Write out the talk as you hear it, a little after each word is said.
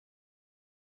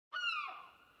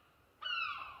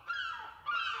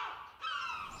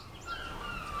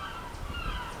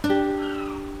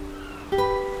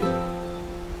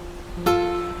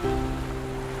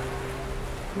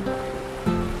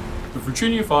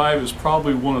Virginia 5 is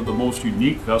probably one of the most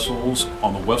unique vessels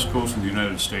on the west coast of the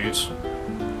United States.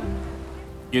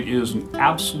 It is an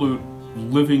absolute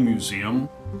living museum.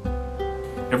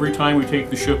 Every time we take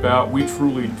the ship out, we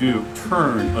truly do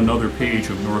turn another page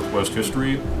of Northwest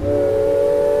history.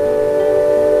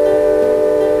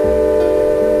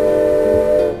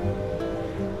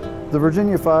 The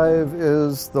Virginia 5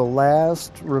 is the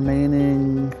last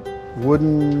remaining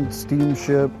wooden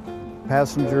steamship,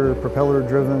 passenger,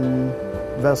 propeller-driven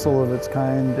vessel of its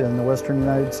kind in the western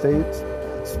United States.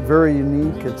 It's very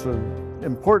unique. It's an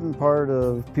important part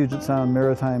of Puget Sound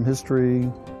maritime history.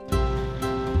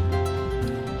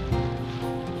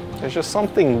 There's just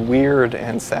something weird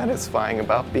and satisfying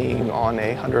about being on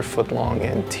a 100-foot-long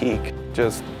antique,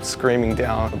 just screaming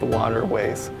down the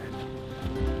waterways.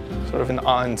 Sort of an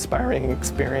awe-inspiring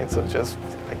experience of just,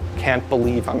 I can't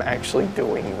believe I'm actually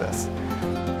doing this.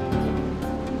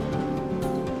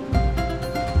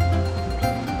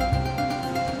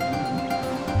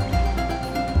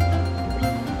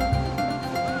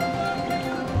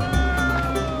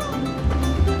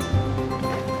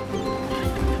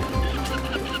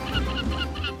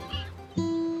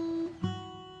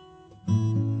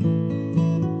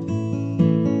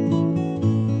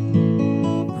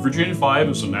 Virginia 5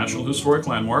 is a National Historic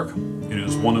Landmark. It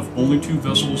is one of only 2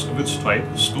 vessels of its type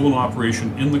still in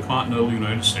operation in the continental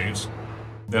United States.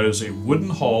 That is a wooden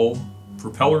hull,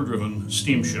 propeller-driven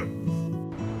steamship.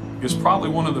 It's probably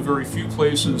one of the very few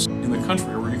places in the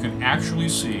country where you can actually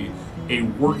see a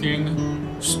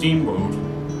working steamboat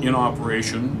in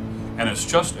operation, and it's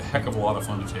just a heck of a lot of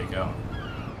fun to take out.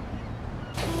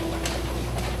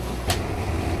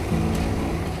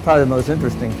 Probably the most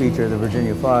interesting feature of the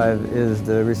Virginia 5 is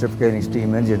the reciprocating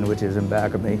steam engine, which is in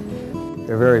back of me.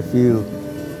 There are very few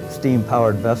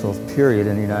steam-powered vessels, period,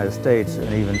 in the United States,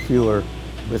 and even fewer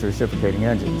with reciprocating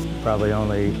engines, probably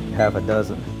only half a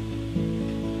dozen.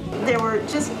 There were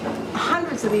just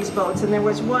hundreds of these boats, and there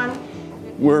was one.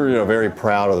 We're very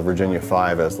proud of the Virginia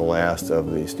 5 as the last of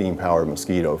the steam-powered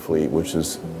Mosquito fleet, which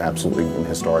is absolutely and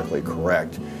historically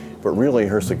correct. But really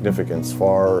her significance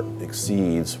far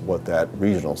exceeds what that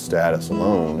regional status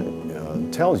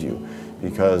alone tells you,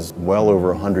 because well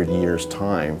over 100 years'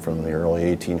 time, from the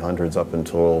early 1800s up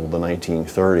until the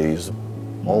 1930s,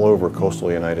 all over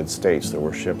coastal United States there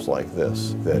were ships like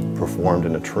this that performed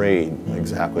in a trade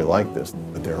exactly like this.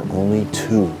 But there are only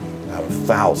 2 out of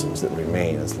thousands that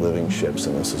remain as living ships,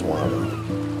 and this is one of them.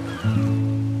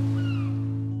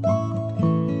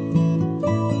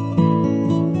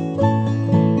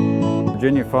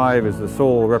 Virginia 5 is the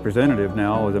sole representative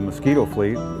now of the Mosquito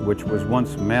fleet, which was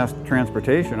once mass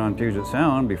transportation on Puget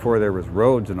Sound before there was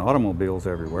roads and automobiles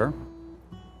everywhere.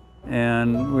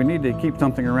 And we need to keep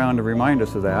something around to remind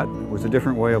us of that. It was a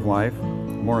different way of life,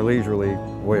 more leisurely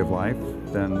way of life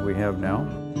than we have now.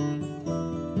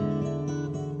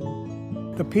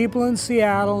 The people in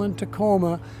Seattle and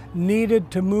Tacoma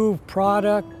needed to move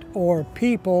product or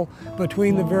people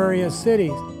between the various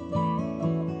cities.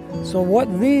 So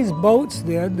what these boats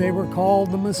did, they were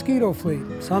called the Mosquito fleet.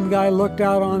 Some guy looked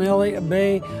out on Elliott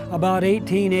Bay about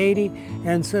 1880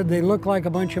 and said they looked like a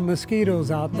bunch of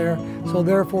mosquitoes out there, so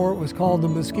therefore it was called the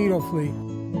Mosquito fleet.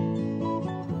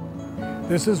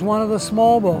 This is one of the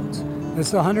small boats. This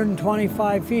is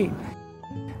 125 feet.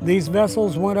 These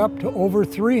vessels went up to over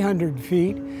 300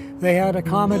 feet. They had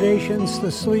accommodations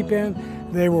to sleep in.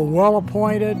 They were well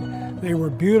appointed. They were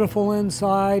beautiful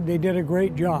inside. They did a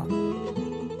great job.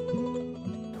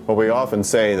 Well, we often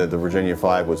say that the Virginia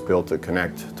 5 was built to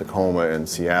connect Tacoma and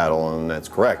Seattle, and that's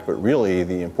correct, but really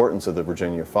the importance of the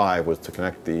Virginia 5 was to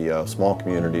connect the small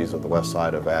communities of the west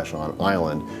side of Vashon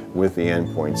Island with the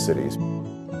endpoint cities.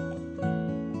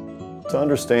 To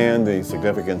understand the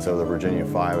significance of the Virginia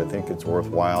 5, I think it's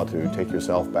worthwhile to take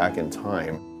yourself back in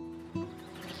time.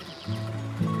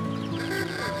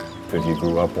 If you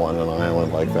grew up on an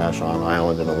island like Vashon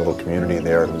Island in a little community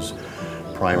there whose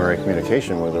primary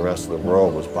communication with the rest of the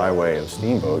world was by way of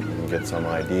steamboat, you can get some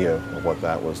idea of what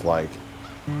that was like.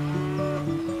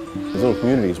 These little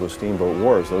communities with steamboat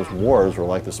wharves, those wharves were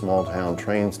like the small town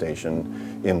train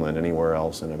station inland anywhere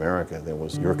else in America. There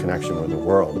was your connection with the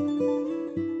world.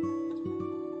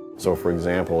 So for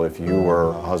example, if you were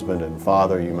a husband and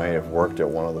father, you may have worked at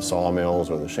one of the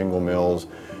sawmills or the shingle mills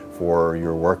for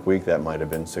your work week. That might have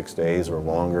been 6 days or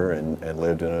longer, and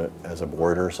lived as a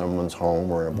boarder someone's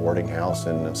home or in a boarding house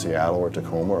in Seattle or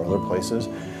Tacoma or other places,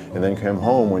 and then come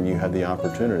home when you had the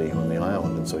opportunity on the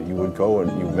island. And so you would go and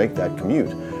you would make that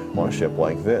commute on a ship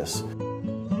like this.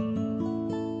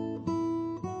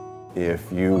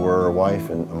 If you were a wife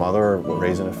and a mother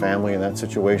raising a family in that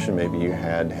situation, maybe you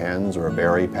had hens or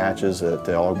berry patches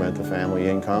to augment the family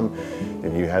income.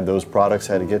 If you had those products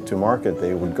had to get to market,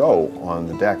 they would go on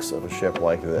the decks of a ship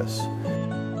like this.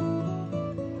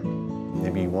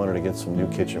 Maybe you wanted to get some new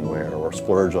kitchenware or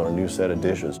splurge on a new set of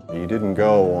dishes. You didn't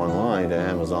go online to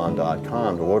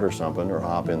Amazon.com to order something or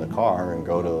hop in the car and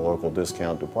go to the local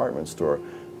discount department store.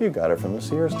 You got it from the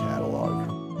Sears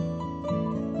catalog.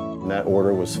 And that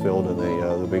order was filled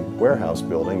in the big warehouse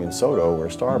building in SoDo where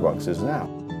Starbucks is now.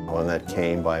 And that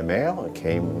came by mail, it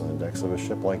came on the decks of a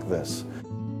ship like this.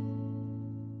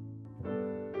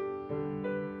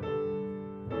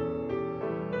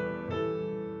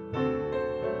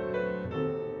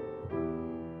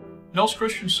 Nels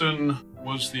Christensen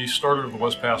was the starter of the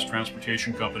West Pass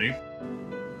Transportation Company.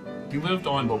 He lived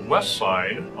on the west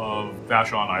side of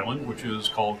Vashon Island, which is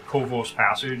called Covos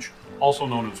Passage, also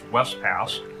known as West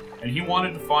Pass, and he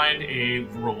wanted to find a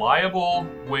reliable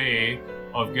way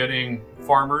of getting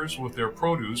farmers with their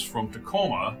produce from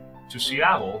Tacoma to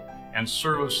Seattle and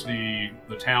service the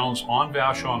towns on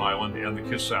Vashon Island and the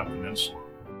Kitsap Peninsula.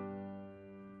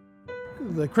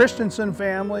 The Christensen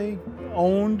family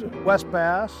owned West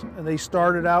Pass, and they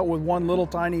started out with one little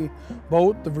tiny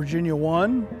boat, the Virginia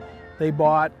I. They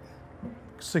bought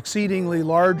succeedingly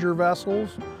larger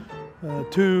vessels,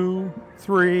 2,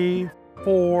 3,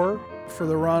 4, for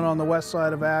the run on the west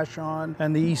side of Vashon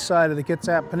and the east side of the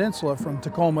Kitsap Peninsula from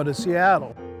Tacoma to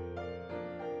Seattle.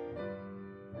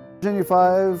 Virginia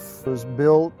 5 was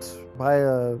built by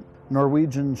a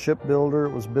Norwegian shipbuilder.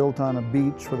 It was built on a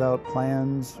beach without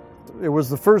plans. It was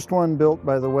the first one built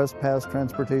by the West Pass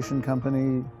Transportation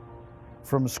Company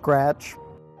from scratch.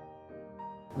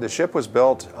 The ship was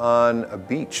built on a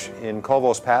beach in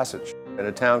Covos Passage in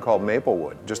a town called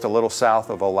Maplewood, just a little south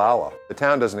of Olalla. The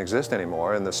town doesn't exist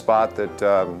anymore, and the spot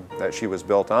that she was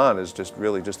built on is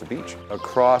really just a beach.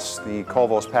 Across the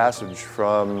Covos Passage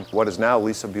from what is now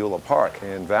Lisa Beulah Park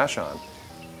in Vashon.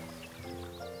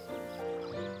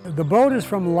 The boat is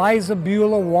from Liza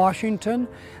Beulah, Washington.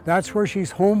 That's where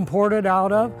she's home ported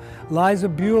out of. Liza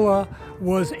Beulah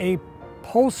was a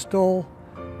postal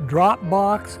drop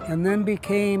box and then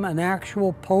became an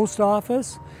actual post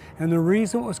office. And the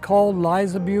reason it was called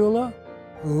Liza Beulah,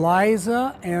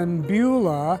 Liza and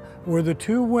Beulah were the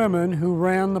two women who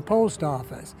ran the post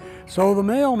office. So the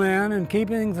mailman, in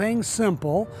keeping things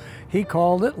simple, he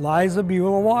called it Liza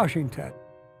Beulah, Washington.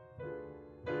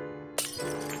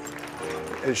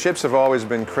 Ships have always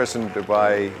been christened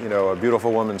by, a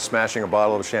beautiful woman smashing a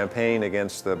bottle of champagne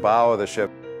against the bow of the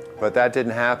ship. But that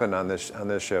didn't happen on this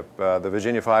ship. The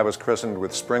Virginia 5 was christened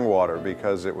with spring water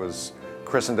because it was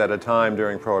christened at a time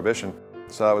during Prohibition.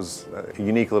 So that was a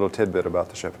unique little tidbit about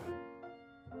the ship.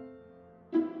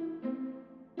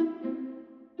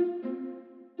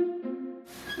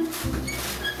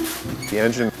 The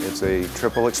engine, it's a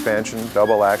triple expansion,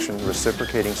 double action,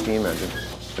 reciprocating steam engine.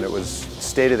 And it was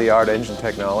state-of-the-art engine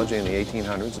technology in the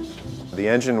 1800s. The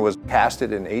engine was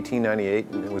casted in 1898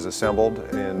 and it was assembled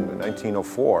in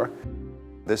 1904.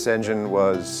 This engine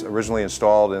was originally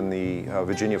installed in the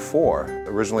Virginia 4.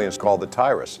 Originally it's called the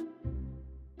Tyrus.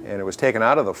 And it was taken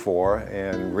out of the 4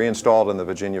 and reinstalled in the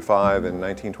Virginia 5 in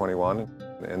 1921,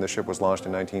 and the ship was launched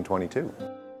in 1922.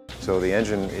 So the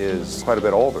engine is quite a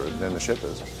bit older than the ship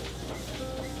is.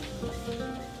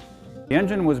 The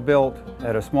engine was built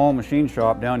at a small machine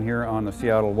shop down here on the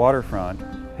Seattle waterfront,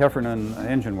 Heffernan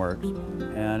Engine Works,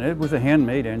 and it was a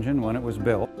handmade engine when it was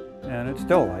built, and it's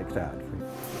still like that.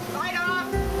 Light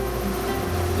off!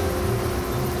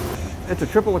 It's a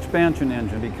triple expansion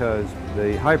engine because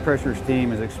the high pressure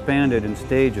steam is expanded in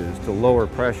stages to lower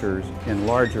pressures in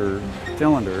larger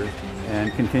cylinders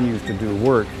and continues to do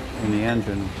work in the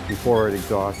engine before it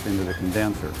exhausts into the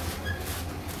condenser.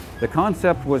 The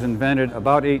concept was invented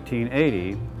about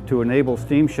 1880 to enable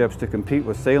steamships to compete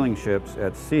with sailing ships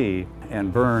at sea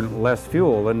and burn less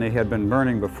fuel than they had been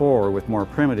burning before with more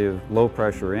primitive,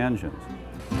 low-pressure engines.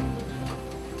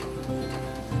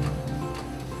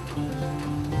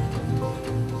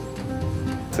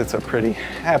 It's a pretty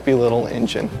happy little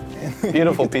engine.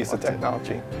 Beautiful piece of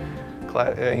technology.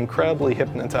 Incredibly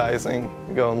hypnotizing.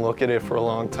 You go and look at it for a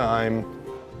long time.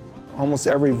 Almost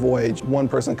every voyage, one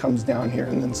person comes down here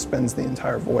and then spends the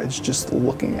entire voyage just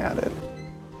looking at it.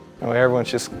 Everyone's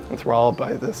just enthralled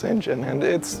by this engine, and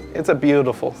it's a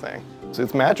beautiful thing.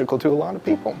 It's magical to a lot of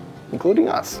people, including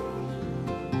us.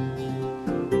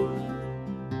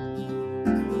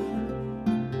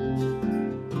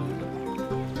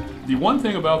 The one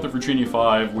thing about the Virginia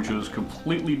 5, which is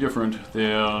completely different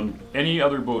than any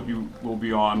other boat you will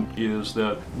be on, is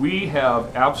that we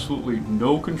have absolutely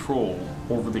no control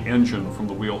over the engine from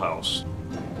the wheelhouse.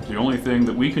 The only thing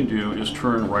that we can do is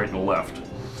turn right and left.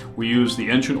 We use the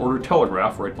engine order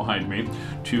telegraph right behind me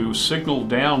to signal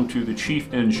down to the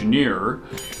chief engineer,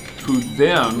 who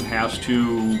then has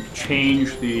to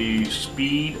change the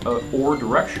speed or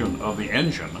direction of the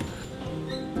engine.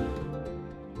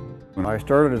 When I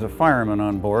started as a fireman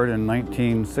on board in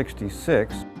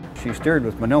 1966, she steered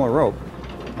with manila rope,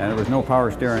 and there was no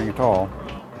power steering at all.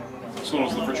 So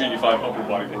was the Virginia 5 upper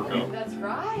body workout. That's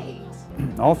right.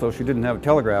 Also, she didn't have a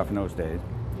telegraph in those days.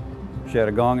 She had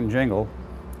a gong and jingle.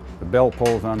 The bell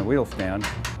pulls on the wheel stand.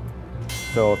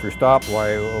 So if you're stopped,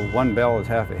 why one bell is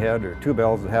half ahead or two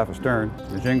bells is half astern.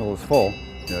 The jingle is full.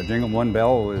 Jingle one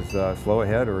bell is slow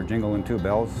ahead, or jingle and two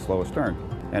bells is slow astern.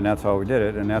 And that's how we did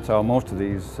it, and that's how most of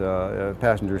these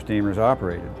passenger steamers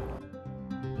operated.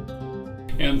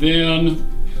 And then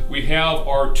we have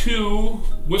our two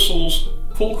whistles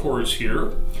pull cords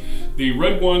here. The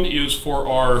red one is for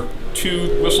our two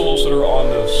whistles that are on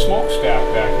the smokestack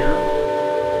back here.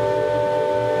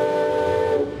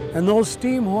 And those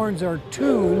steam horns are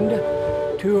tuned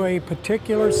to a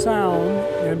particular sound,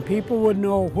 and people would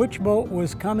know which boat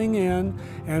was coming in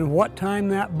and what time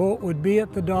that boat would be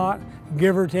at the dock,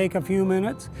 give or take a few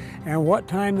minutes, and what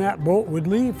time that boat would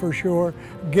leave for shore,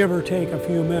 give or take a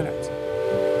few minutes.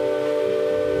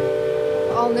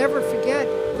 I'll never forget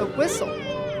the whistle.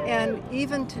 And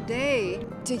even today,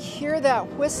 to hear that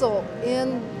whistle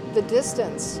in the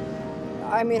distance,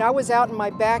 I mean, I was out in my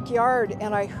backyard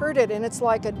and I heard it, and it's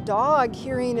like a dog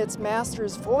hearing its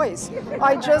master's voice.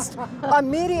 I just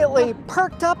immediately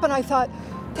perked up and I thought,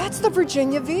 that's the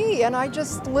Virginia V. And I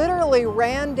just literally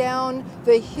ran down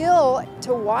the hill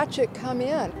to watch it come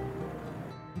in.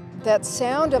 That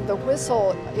sound of the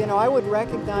whistle, you know, I would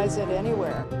recognize it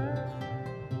anywhere.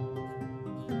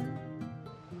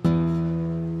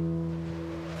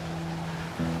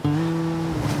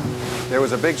 There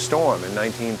was a big storm in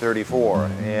 1934,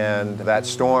 and that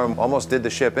storm almost did the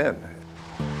ship in.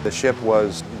 The ship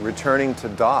was returning to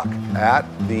dock at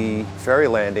the ferry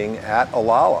landing at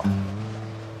Olalla.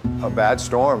 A bad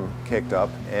storm kicked up,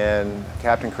 and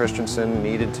Captain Christensen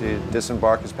needed to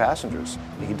disembark his passengers.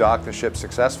 He docked the ship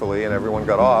successfully, and everyone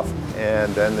got off,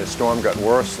 and then the storm got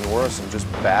worse and worse and just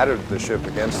battered the ship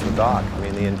against the dock. I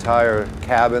mean, the entire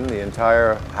cabin, the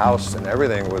entire house, and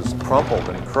everything was crumpled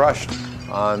and crushed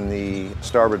on the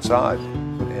starboard side.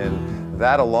 And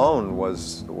that alone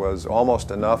was almost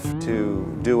enough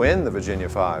to do in the Virginia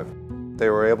 5. They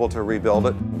were able to rebuild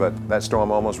it, but that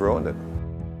storm almost ruined it.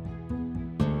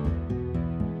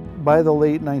 By the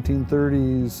late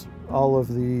 1930s, all of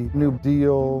the New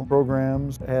Deal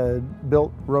programs had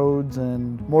built roads,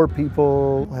 and more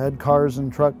people had cars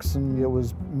and trucks, and it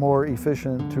was more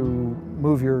efficient to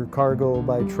move your cargo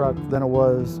by truck than it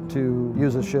was to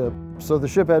use a ship. So the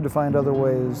ship had to find other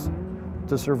ways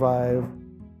to survive.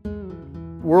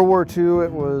 World War II,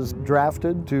 it was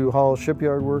drafted to haul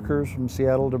shipyard workers from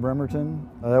Seattle to Bremerton.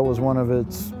 That was one of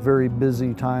its very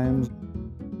busy times.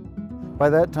 By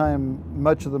that time,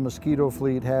 much of the Mosquito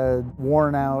fleet had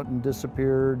worn out and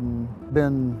disappeared and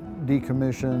been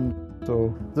decommissioned.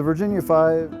 So the Virginia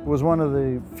 5 was one of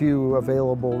the few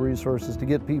available resources to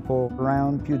get people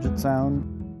around Puget Sound.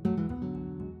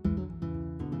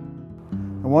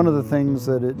 And one of the things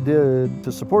that it did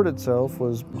to support itself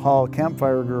was haul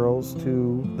campfire girls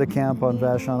to the camp on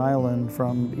Vashon Island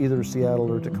from either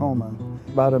Seattle or Tacoma.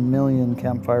 About 1 million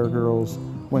campfire girls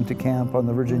went to camp on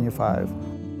the Virginia 5.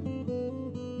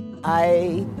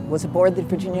 I was aboard the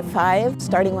Virginia 5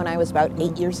 starting when I was about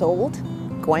 8 years old,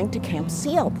 going to Camp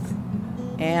Sealth,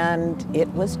 and it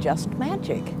was just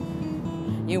magic.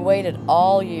 You waited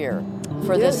all year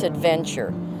for this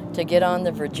adventure to get on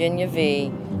the Virginia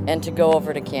V and to go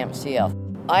over to Camp Sealth.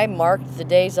 I marked the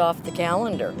days off the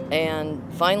calendar, and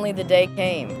finally the day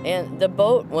came. And the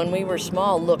boat, when we were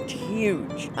small, looked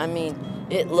huge. I mean,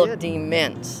 it looked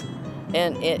immense.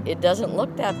 And it doesn't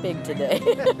look that big today.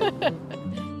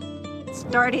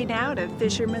 Starting out at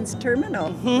Fisherman's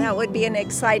Terminal. That would be an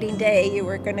exciting day. You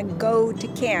were going to go to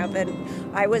camp,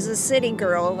 and I was a city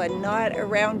girl and not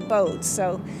around boats,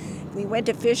 so we went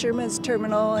to Fisherman's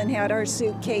Terminal and had our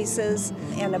suitcases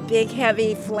and a big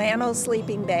heavy flannel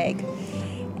sleeping bag.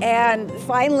 And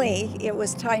finally it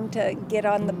was time to get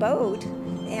on the boat,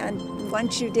 and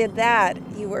once you did that,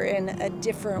 you were in a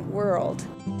different world.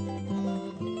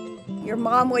 Your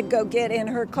mom would go get in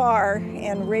her car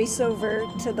and race over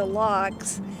to the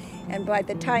locks, and by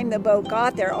the time the boat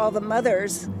got there, all the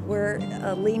mothers were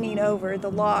leaning over the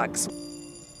locks.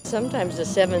 Sometimes a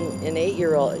 7- and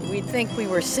 8-year-old, we'd think we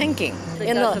were sinking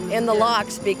in the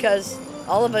locks, because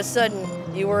all of a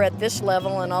sudden you were at this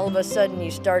level and all of a sudden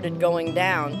you started going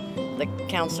down. The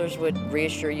counselors would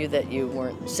reassure you that you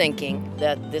weren't sinking,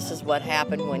 that this is what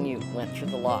happened when you went through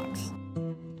the locks.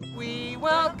 We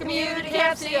welcome you to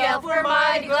Camp CF, we're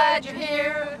mighty glad you're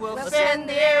here. We'll send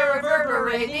the air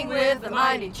reverberating with a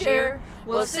mighty cheer.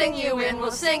 We'll sing you in,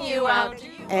 we'll sing you out.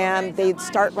 And they'd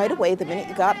start right away the minute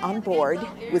you got on board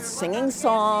with singing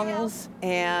songs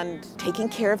and taking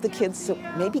care of the kids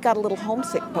that maybe got a little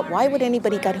homesick. But why would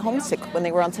anybody get homesick when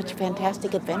they were on such a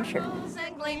fantastic adventure?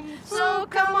 So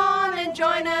come on and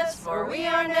join us, for we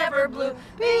are never blue.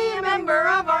 Be a member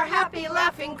of our happy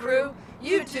laughing crew,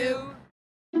 you too.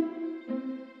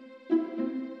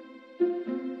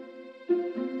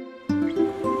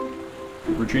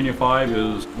 Virginia 5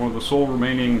 is one of the sole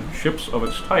remaining ships of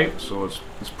its type, so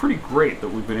it's pretty great that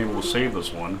we've been able to save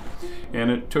this one. And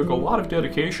it took a lot of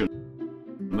dedication.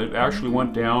 It actually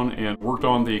went down and worked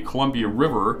on the Columbia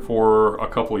River for a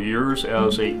couple of years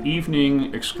as an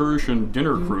evening excursion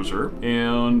dinner cruiser,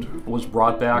 and was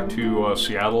brought back to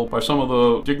Seattle by some of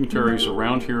the dignitaries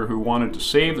around here who wanted to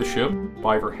save the ship.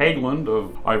 Ivor Hageland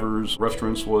of Ivor's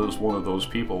Restaurants was one of those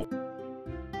people.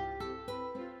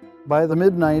 By the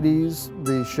mid-90s,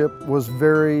 the ship was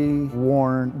very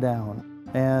worn down.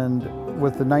 And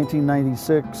with the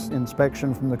 1996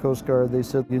 inspection from the Coast Guard, they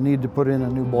said you need to put in a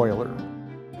new boiler.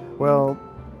 Well,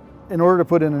 in order to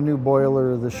put in a new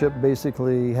boiler, the ship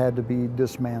basically had to be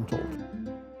dismantled.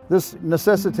 This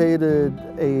necessitated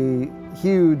a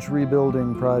huge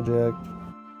rebuilding project.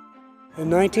 In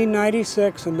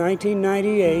 1996 and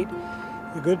 1998,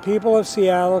 the good people of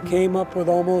Seattle came up with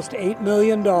almost $8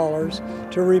 million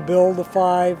to rebuild the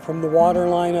 5 from the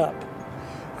waterline up.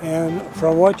 And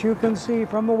from what you can see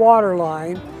from the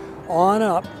waterline on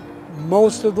up,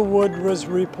 most of the wood was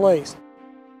replaced.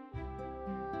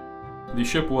 The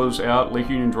ship was at Lake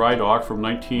Union Dry Dock from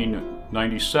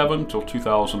 1997 till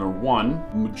 2001.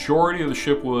 The majority of the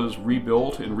ship was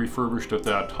rebuilt and refurbished at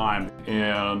that time.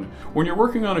 And when you're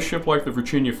working on a ship like the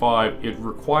Virginia 5, it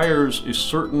requires a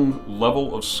certain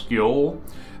level of skill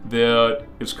that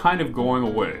is kind of going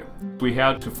away. We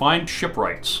had to find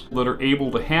shipwrights that are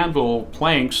able to handle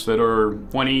planks that are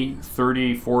 20,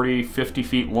 30, 40, 50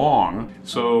 feet long.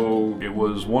 So it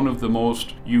was one of the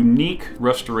most unique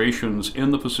restorations in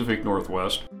the Pacific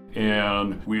Northwest.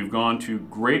 And we've gone to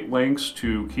great lengths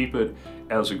to keep it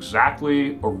as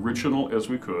exactly original as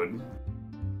we could.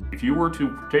 If you were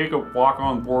to take a walk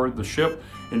on board the ship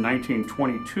in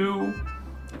 1922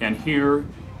 and here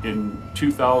in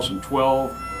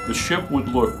 2012, the ship would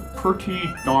look pretty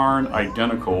darn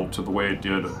identical to the way it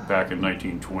did back in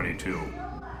 1922.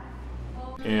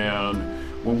 And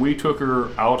when we took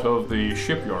her out of the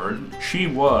shipyard, she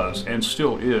was, and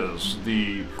still is,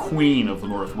 the queen of the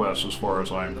Northwest as far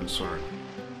as I am concerned.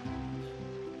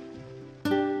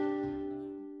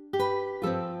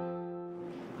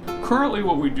 Currently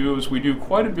what we do is we do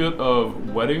quite a bit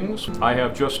of weddings. I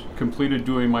have just completed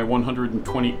doing my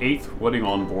 128th wedding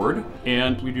on board,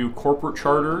 and we do corporate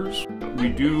charters. We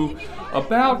do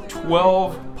about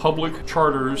 12 public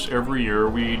charters every year.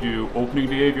 We do opening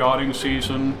day of yachting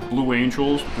season, Blue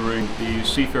Angels during the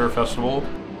Seafair Festival.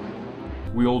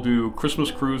 We'll do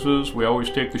Christmas cruises. We always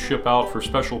take the ship out for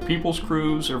special people's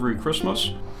cruise every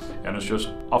Christmas, and it's just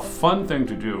a fun thing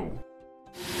to do.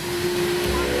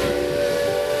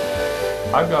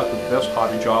 I've got the best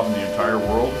hobby job in the entire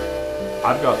world.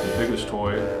 I've got the biggest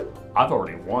toy. I've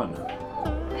already won.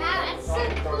 That's so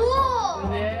cool!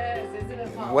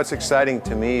 What's exciting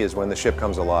to me is when the ship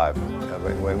comes alive.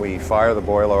 When we fire the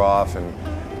boiler off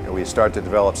and we start to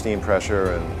develop steam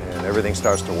pressure and everything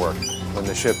starts to work. When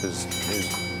the ship is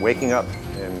waking up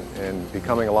and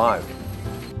becoming alive.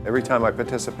 Every time I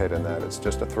participate in that, it's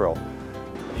just a thrill.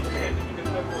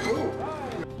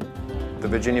 The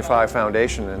Virginia 5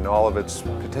 Foundation and all of its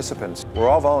participants, we're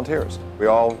all volunteers. We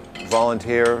all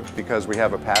volunteer because we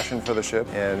have a passion for the ship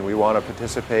and we want to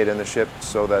participate in the ship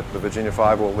so that the Virginia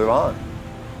 5 will live on.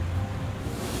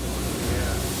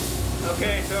 Yeah.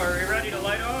 Okay, so are we ready to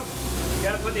light off? You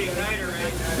gotta put the igniter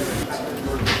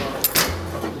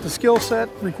in. The skill set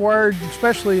required,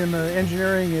 especially in the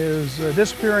engineering, is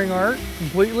disappearing art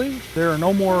completely. There are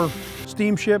no more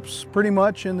steamships pretty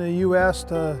much in the U.S.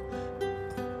 to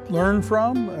learn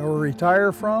from or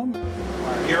retire from.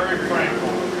 Gary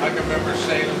Frankel, I can remember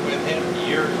sailing with him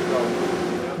years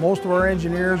ago. Most of our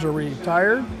engineers are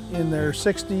retired in their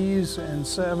 60s and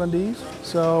 70s,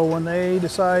 so when they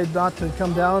decide not to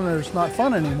come down and it's not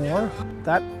fun anymore,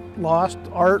 that lost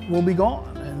art will be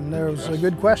gone. And there's a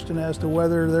good question as to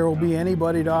whether there will be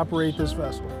anybody to operate this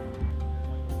vessel.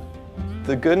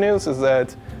 The good news is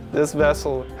that this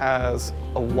vessel has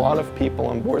a lot of people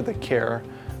on board that care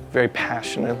very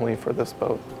passionately for this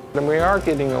boat. And we are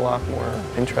getting a lot more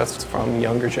interest from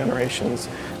younger generations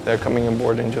that are coming on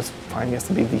board and just finding us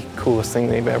to be the coolest thing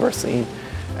they've ever seen.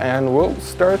 And we'll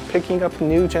start picking up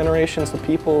new generations of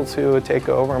people to take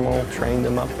over, and we'll train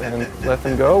them up and let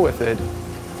them go with it.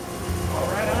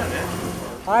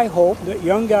 I hope that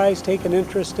young guys take an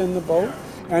interest in the boat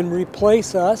and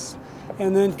replace us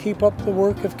and then keep up the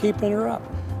work of keeping her up.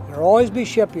 There'll always be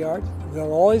shipyards,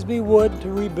 there'll always be wood to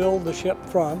rebuild the ship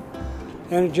from,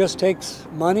 and it just takes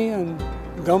money and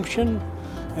gumption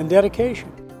and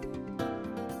dedication.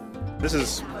 This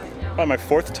is probably my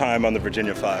 4th time on the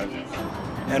Virginia 5,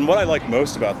 and what I like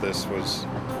most about this was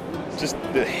just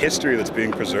the history that's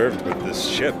being preserved with this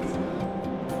ship.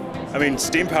 I mean,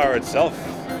 steam power itself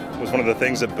was one of the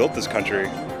things that built this country,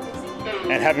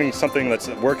 and having something that's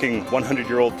a working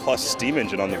 100-year-old plus steam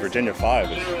engine on the Virginia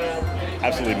 5 is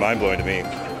absolutely mind-blowing to me.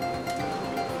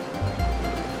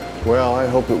 Well, I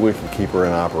hope that we can keep her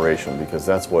in operation, because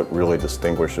that's what really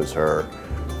distinguishes her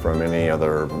from any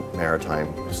other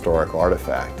maritime historic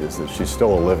artifact, is that she's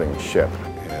still a living ship,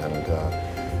 and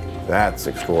that's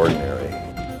extraordinary.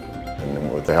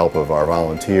 And with the help of our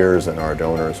volunteers and our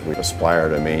donors, we aspire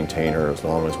to maintain her as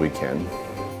long as we can.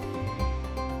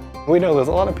 We know there's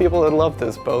a lot of people that love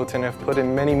this boat and have put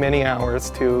in many, many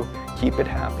hours to keep it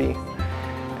happy.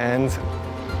 And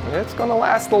it's going to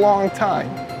last a long time.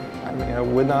 I mean, I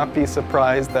would not be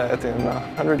surprised that in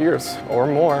 100 years or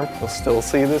more, you'll still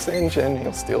see this engine,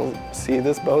 you'll still see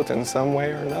this boat in some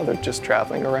way or another just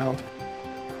traveling around.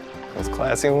 It was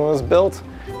classy when it was built,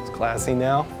 it's classy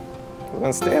now, it's going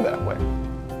to stay that way.